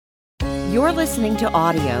You're listening to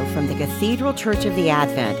audio from the Cathedral Church of the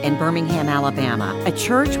Advent in Birmingham, Alabama, a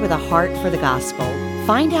church with a heart for the gospel.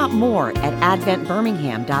 Find out more at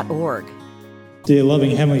adventbirmingham.org. Dear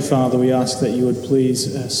loving Heavenly Father, we ask that you would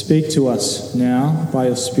please speak to us now by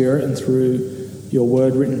your Spirit and through your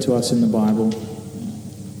word written to us in the Bible.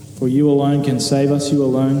 For you alone can save us, you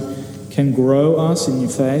alone can grow us in your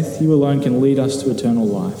faith, you alone can lead us to eternal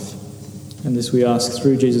life. And this we ask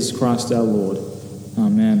through Jesus Christ our Lord.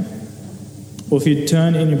 Amen. Well, if you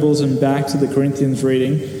turn in your bulletin back to the Corinthians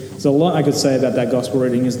reading, there's a lot I could say about that gospel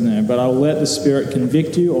reading, isn't there? But I'll let the Spirit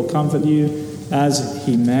convict you or comfort you as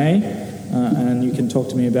he may, and you can talk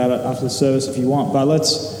to me about it after the service if you want. But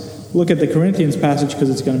let's look at the Corinthians passage because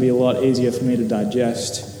it's going to be a lot easier for me to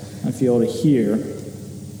digest and for you all to hear.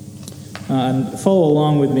 And follow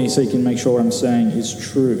along with me so you can make sure what I'm saying is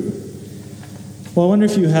true. Well, I wonder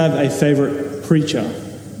if you have a favorite preacher.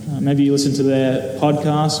 Maybe you listen to their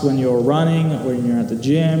podcast when you're running, when you're at the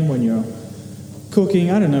gym, when you're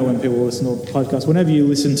cooking. I don't know when people listen to podcasts. Whenever you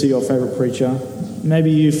listen to your favorite preacher,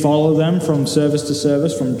 maybe you follow them from service to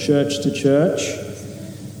service, from church to church.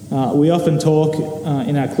 We often talk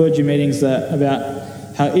in our clergy meetings about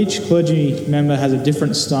how each clergy member has a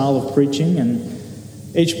different style of preaching, and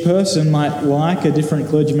each person might like a different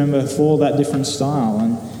clergy member for that different style.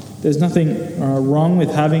 And there's nothing wrong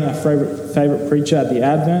with having a favorite preacher at the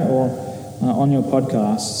Advent or on your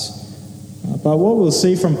podcasts. But what we'll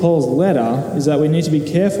see from Paul's letter is that we need to be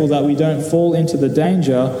careful that we don't fall into the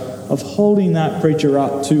danger of holding that preacher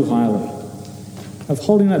up too highly, of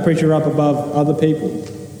holding that preacher up above other people.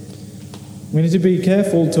 We need to be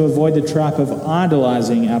careful to avoid the trap of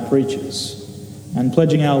idolizing our preachers and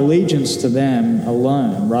pledging our allegiance to them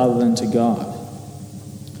alone rather than to God.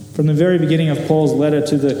 From the very beginning of Paul's letter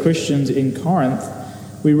to the Christians in Corinth,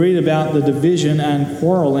 we read about the division and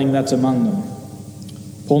quarreling that's among them.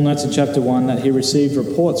 Paul notes in chapter 1 that he received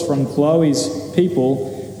reports from Chloe's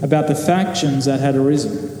people about the factions that had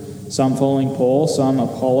arisen, some following Paul, some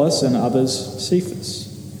Apollos, and others Cephas.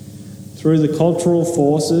 Through the cultural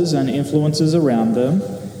forces and influences around them,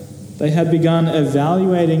 they had begun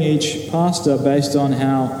evaluating each pastor based on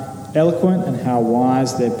how eloquent and how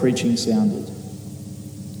wise their preaching sounded.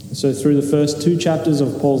 So through the first 2 chapters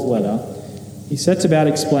of Paul's letter, he sets about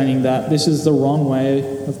explaining that this is the wrong way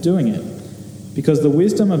of doing it, because the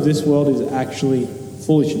wisdom of this world is actually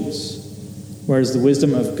foolishness, whereas the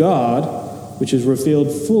wisdom of God, which is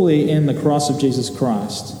revealed fully in the cross of Jesus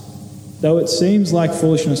Christ, though it seems like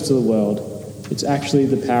foolishness to the world, it's actually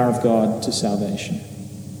the power of God to salvation.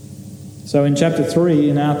 So in chapter 3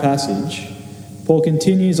 in our passage, Paul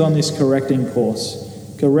continues on this correcting course,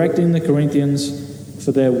 correcting the Corinthians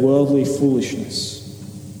for their worldly foolishness.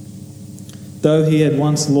 Though he had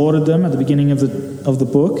once lauded them at the beginning of the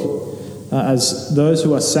book as those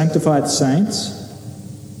who are sanctified saints,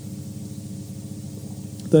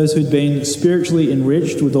 those who'd been spiritually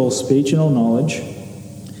enriched with all speech and all knowledge,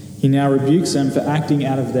 he now rebukes them for acting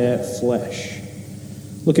out of their flesh.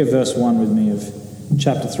 Look at verse 1 with me of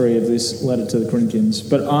chapter 3 of this letter to the Corinthians.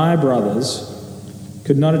 But I, brothers,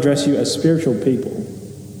 could not address you as spiritual people,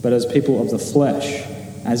 but as people of the flesh,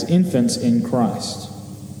 as infants in Christ.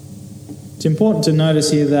 It's important to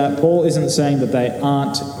notice here that Paul isn't saying that they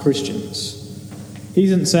aren't Christians. He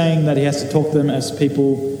isn't saying that he has to talk to them as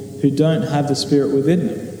people who don't have the Spirit within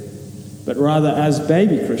them, but rather as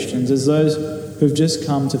baby Christians, as those who've just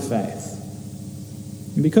come to faith.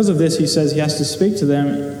 And because of this, he says he has to speak to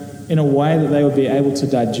them in a way that they would be able to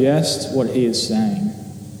digest what he is saying.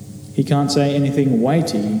 He can't say anything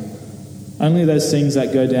weighty, only those things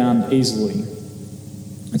that go down easily.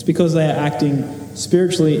 It's because they are acting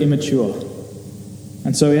spiritually immature.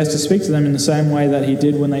 And so he has to speak to them in the same way that he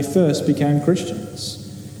did when they first became Christians,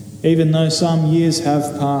 even though some years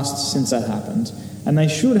have passed since that happened, and they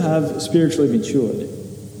should have spiritually matured.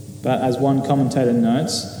 But as one commentator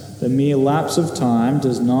notes, the mere lapse of time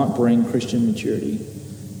does not bring Christian maturity,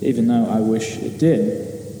 even though I wish it did.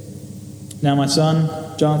 Now my son,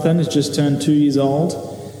 Jonathan, has just turned 2 years old,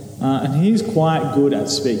 and he's quite good at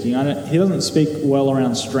speaking. He doesn't speak well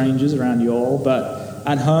around strangers, around you all, but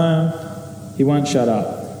at home, he won't shut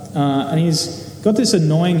up. And he's got this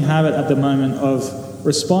annoying habit at the moment of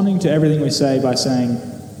responding to everything we say by saying,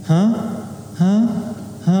 huh?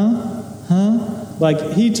 Like,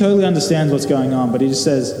 he totally understands what's going on, but he just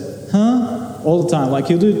says, huh? All the time. Like,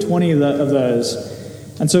 he'll do 20 of those.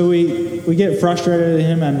 And so we get frustrated at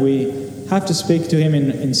him, and we have to speak to him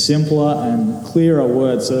in simpler and clearer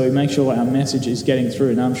words so that we make sure our message is getting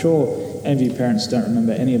through. Now, I'm sure any of you parents don't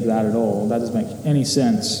remember any of that at all. That doesn't make any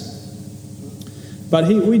sense. But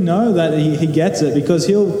we know that he gets it because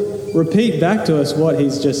he'll repeat back to us what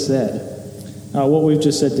he's just said. what we've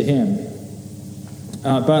just said to him.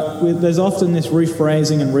 But there's often this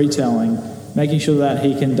rephrasing and retelling, making sure that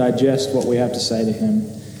he can digest what we have to say to him.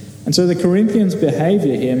 And so the Corinthians'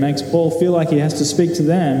 behavior here makes Paul feel like he has to speak to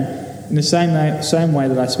them in the same way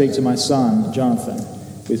that I speak to my son, Jonathan,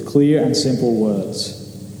 with clear and simple words.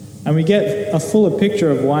 And we get a fuller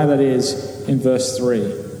picture of why that is in verse 3,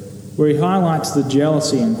 where he highlights the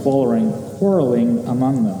jealousy and quarreling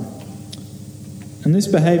among them. And this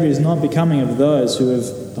behavior is not becoming of those who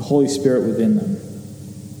have the Holy Spirit within them.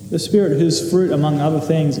 The Spirit whose fruit, among other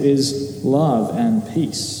things, is love and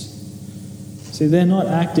peace. See, they're not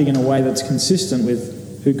acting in a way that's consistent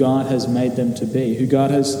with who God has made them to be, who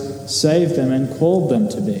God has saved them and called them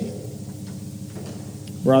to be.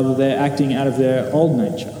 Rather, they're acting out of their old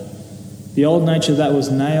nature, the old nature that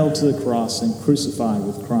was nailed to the cross and crucified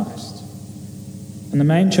with Christ. And the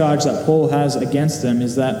main charge that Paul has against them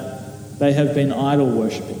is that they have been idol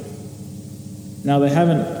worshipping. Now, they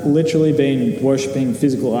haven't literally been worshipping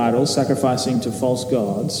physical idols, sacrificing to false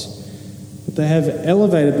gods, but they have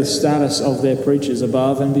elevated the status of their preachers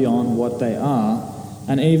above and beyond what they are,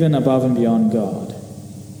 and even above and beyond God.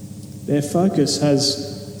 Their focus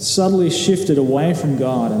has subtly shifted away from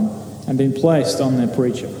God and been placed on their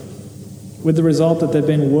preacher, with the result that they've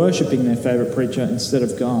been worshipping their favourite preacher instead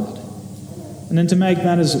of God. And then to make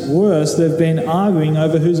matters worse, they've been arguing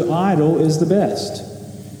over whose idol is the best.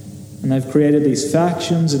 And they've created these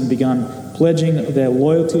factions and begun pledging their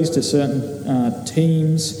loyalties to certain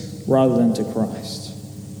teams rather than to Christ.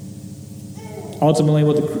 Ultimately,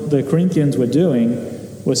 what the Corinthians were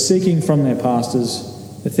doing was seeking from their pastors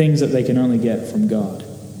the things that they can only get from God.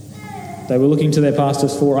 They were looking to their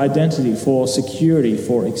pastors for identity, for security,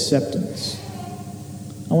 for acceptance.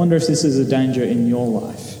 I wonder if this is a danger in your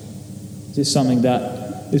life. Is this something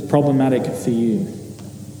that is problematic for you?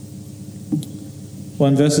 Well,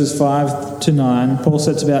 in verses 5 to 9, Paul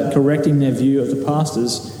sets about correcting their view of the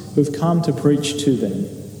pastors who have come to preach to them.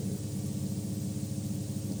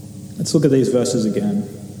 Let's look at these verses again.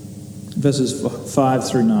 Verses 5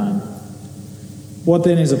 through 9. What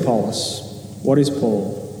then is Apollos? What is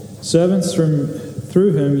Paul? Servants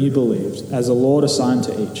through whom you believed, as the Lord assigned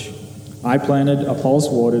to each. I planted, Apollos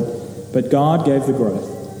watered, but God gave the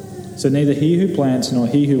growth. So neither he who plants nor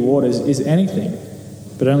he who waters is anything,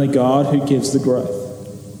 but only God who gives the growth.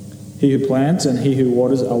 He who plants and he who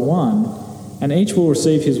waters are one, and each will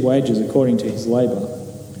receive his wages according to his labour.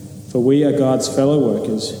 For we are God's fellow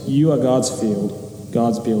workers, you are God's field,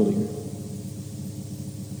 God's building.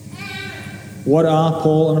 What are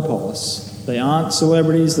Paul and Apollos? They aren't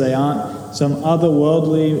celebrities, they aren't some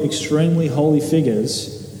otherworldly, extremely holy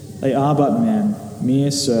figures. They are but men, mere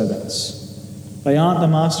servants. They aren't the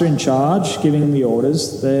master in charge giving the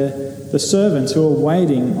orders, they're the servants who are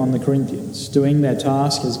waiting on the Corinthians, doing their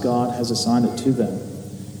task as God has assigned it to them.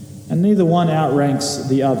 And neither one outranks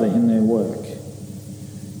the other in their work.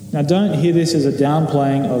 Now, don't hear this as a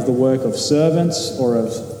downplaying of the work of servants or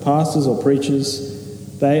of pastors or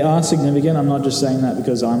preachers. They are significant. I'm not just saying that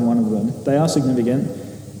because I'm one of them. They are significant,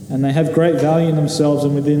 and they have great value in themselves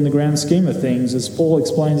and within the grand scheme of things. As Paul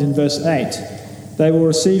explains in verse 8, they will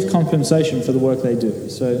receive compensation for the work they do.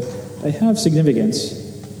 So they have significance,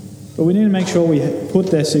 but we need to make sure we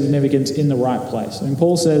put their significance in the right place. And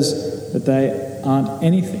Paul says that they aren't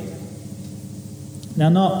anything. Now,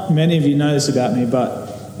 not many of you know this about me, but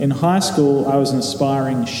in high school, I was an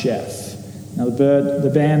aspiring chef. Now,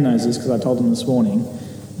 the band knows this because I told them this morning.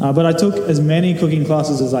 But I took as many cooking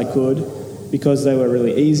classes as I could because they were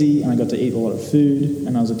really easy and I got to eat a lot of food,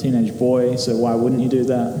 and I was a teenage boy, so why wouldn't you do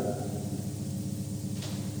that?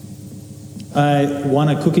 I won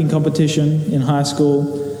a cooking competition in high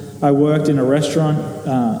school. I worked in a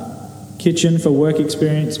restaurant kitchen for work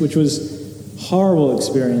experience, which was a horrible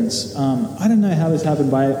experience. I don't know how this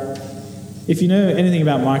happened. If you know anything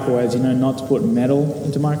about microwaves, you know not to put metal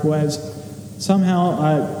into microwaves.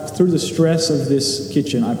 Somehow, through the stress of this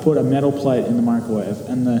kitchen, I put a metal plate in the microwave,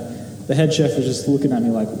 and the head chef was just looking at me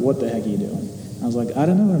like, what the heck are you doing? I was like, I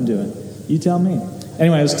don't know what I'm doing. You tell me.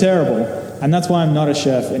 Anyway, it was terrible, and that's why I'm not a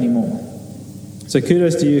chef anymore. So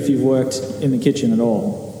kudos to you if you've worked in the kitchen at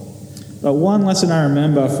all. But one lesson I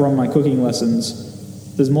remember from my cooking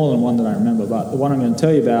lessons, there's more than one that I remember, but the one I'm going to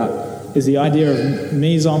tell you about is the idea of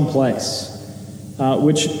mise en place,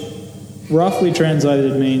 which roughly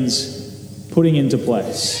translated means putting into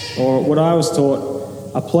place, or what I was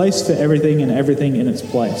taught, a place for everything and everything in its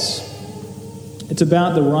place. It's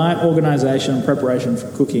about the right organisation and preparation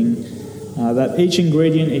for cooking, that each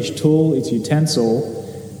ingredient, each tool, each utensil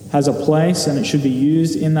has a place, and it should be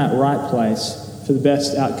used in that right place for the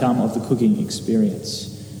best outcome of the cooking experience.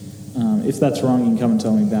 If that's wrong, you can come and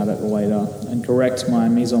tell me about it at a later later and correct my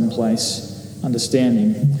mise en place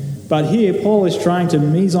understanding. But here, Paul is trying to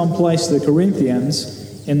mise en place the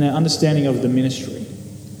Corinthians in their understanding of the ministry.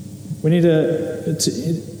 We need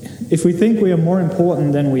if we think we are more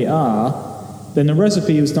important than we are, then the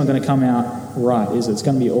recipe is not going to come out right, is it? It's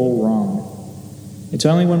going to be all wrong. It's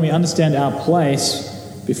only when we understand our place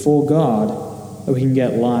before God that we can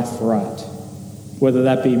get life right. Whether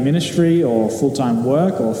that be ministry or full-time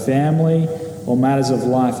work or family or matters of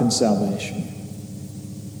life and salvation.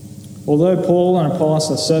 Although Paul and Apollos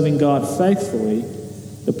are serving God faithfully,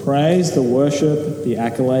 the praise, the worship, the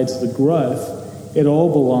accolades, the growth, it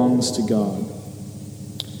all belongs to God.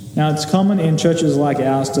 Now, it's common in churches like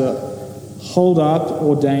ours to hold up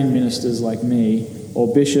ordained ministers like me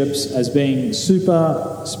or bishops as being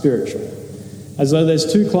super spiritual, as though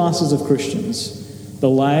there's two classes of Christians. The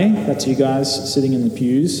lay, that's you guys sitting in the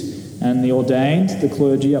pews, and the ordained, the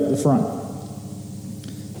clergy up the front.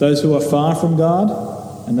 Those who are far from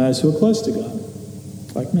God and those who are close to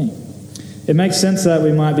God, like me. It makes sense that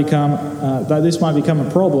this might become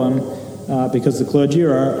a problem because the clergy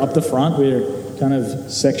are up the front. We're kind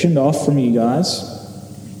of sectioned off from you guys.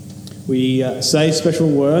 We say special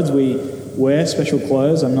words. We wear special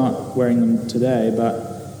clothes. I'm not wearing them today,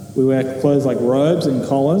 but we wear clothes like robes and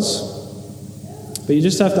collars. But you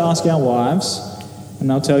just have to ask our wives, and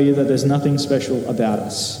they'll tell you that there's nothing special about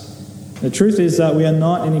us. The truth is that we are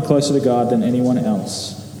not any closer to God than anyone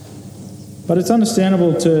else. But it's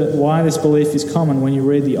understandable why this belief is common when you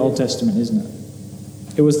read the Old Testament, isn't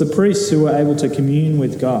it? It was the priests who were able to commune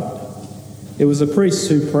with God. It was the priests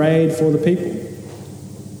who prayed for the people.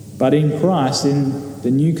 But in Christ, in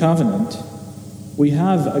the new covenant, we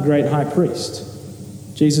have a great high priest,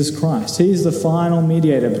 Jesus Christ. He is the final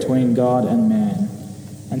mediator between God and man.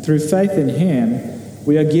 And through faith in him,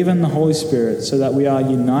 we are given the Holy Spirit so that we are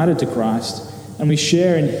united to Christ and we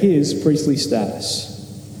share in his priestly status.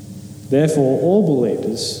 Therefore, all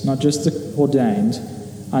believers, not just the ordained,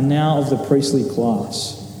 are now of the priestly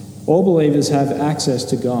class. All believers have access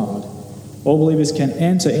to God. All believers can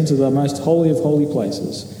enter into the most holy of holy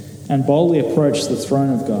places and boldly approach the throne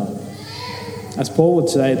of God. As Paul would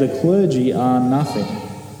say, the clergy are nothing.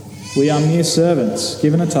 We are mere servants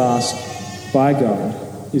given a task by God.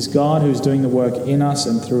 It is God who's doing the work in us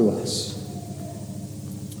and through us.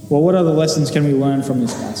 Well, what other lessons can we learn from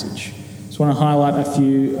this passage? I just want to highlight a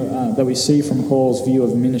few that we see from Paul's view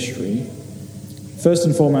of ministry. First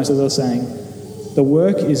and foremost, as I was saying, the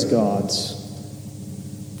work is God's.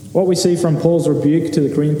 What we see from Paul's rebuke to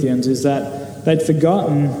the Corinthians is that they'd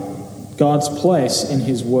forgotten God's place in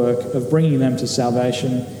his work of bringing them to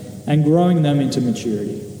salvation and growing them into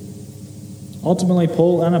maturity. Ultimately,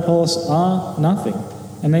 Paul and Apollos are nothing,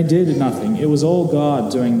 and they did nothing. It was all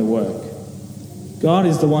God doing the work. God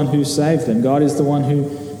is the one who saved them. God is the one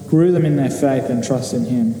who grew them in their faith and trust in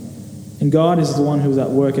him. And God is the one who is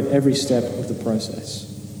at work at every step of the process.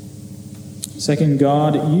 Second,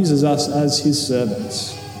 God uses us as his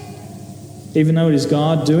servants. Even though it is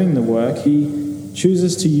God doing the work, he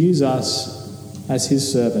chooses to use us as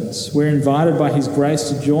his servants. We're invited by his grace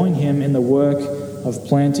to join him in the work of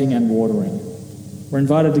planting and watering. We're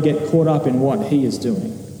invited to get caught up in what he is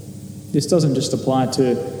doing. This doesn't just apply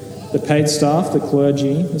to the paid staff, the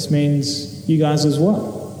clergy. This means you guys as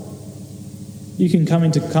well. You can come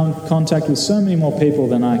into contact with so many more people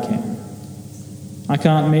than I can. I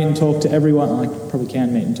can't meet and talk to everyone. I probably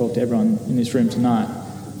can meet and talk to everyone in this room tonight.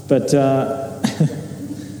 But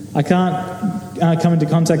I can't come into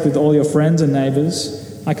contact with all your friends and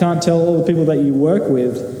neighbours. I can't tell all the people that you work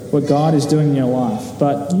with what God is doing in your life.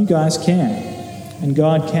 But you guys can. And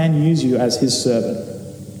God can use you as his servant.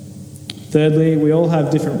 Thirdly, we all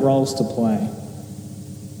have different roles to play.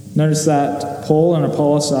 Notice that Paul and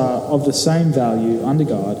Apollos are of the same value under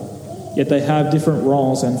God, yet they have different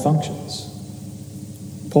roles and functions.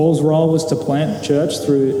 Paul's role was to plant the church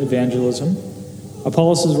through evangelism.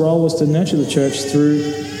 Apollos' role was to nurture the church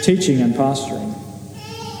through teaching and pastoring.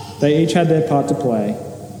 They each had their part to play.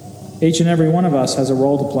 Each and every one of us has a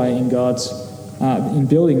role to play in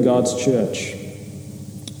building God's church.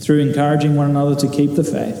 Through encouraging one another to keep the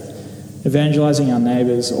faith, evangelizing our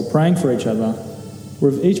neighbours, or praying for each other,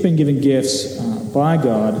 we've each been given gifts by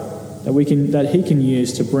God that he can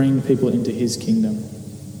use to bring people into his kingdom.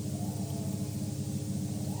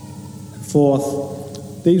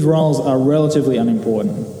 Fourth, these roles are relatively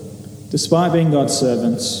unimportant. Despite being God's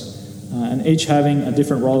servants and each having a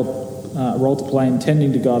different role to play in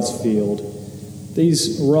tending to God's field,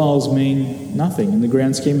 these roles mean nothing in the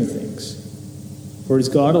grand scheme of things. For it is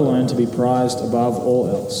God alone to be prized above all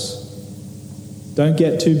else. Don't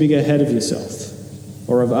get too big ahead of yourself,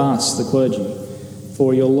 or of us, the clergy,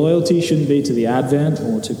 For your loyalty shouldn't be to the Advent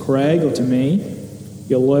or to Craig or to me.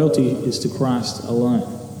 Your loyalty is to Christ alone.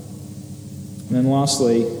 And then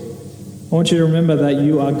lastly, I want you to remember that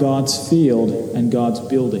you are God's field and God's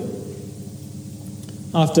building.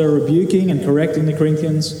 After rebuking and correcting the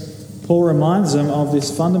Corinthians, Paul reminds them of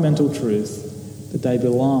this fundamental truth that they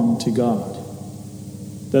belong to God.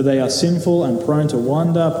 Though they are sinful and prone to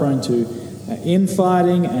wander, prone to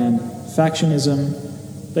infighting and factionism,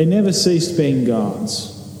 they never ceased being God's.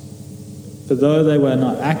 For though they were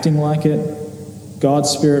not acting like it, God's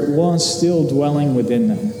Spirit was still dwelling within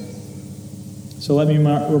them. So let me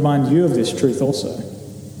remind you of this truth also.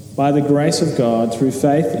 By the grace of God, through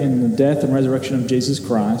faith in the death and resurrection of Jesus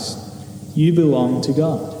Christ, you belong to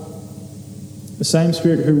God. The same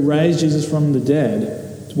Spirit who raised Jesus from the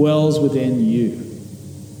dead dwells within you.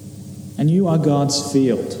 And you are God's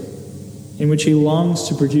field, in which He longs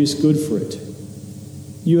to produce good fruit.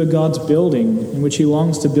 You are God's building, in which He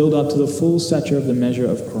longs to build up to the full stature of the measure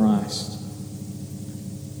of Christ.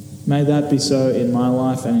 May that be so in my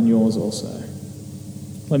life and in yours also.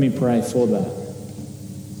 Let me pray for that.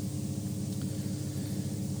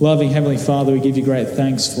 Loving Heavenly Father, we give you great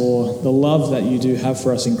thanks for the love that you do have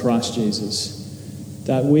for us in Christ Jesus,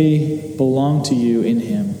 that we belong to you in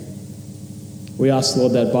Him. We ask,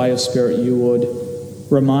 Lord, that by your Spirit you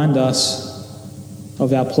would remind us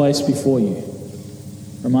of our place before you.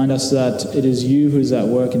 Remind us that it is you who is at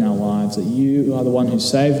work in our lives, that you are the one who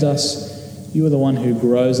saved us, you are the one who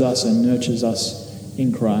grows us and nurtures us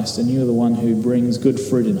in Christ, and you are the one who brings good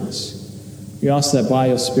fruit in us. We ask that by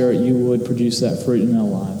your Spirit you would produce that fruit in our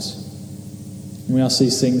lives. And we ask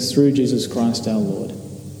these things through Jesus Christ our Lord.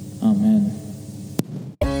 Amen.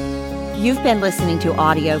 You've been listening to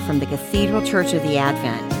audio from the Cathedral Church of the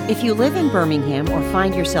Advent. If you live in Birmingham or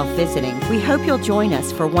find yourself visiting, we hope you'll join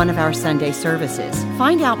us for one of our Sunday services.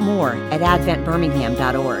 Find out more at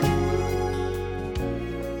adventbirmingham.org.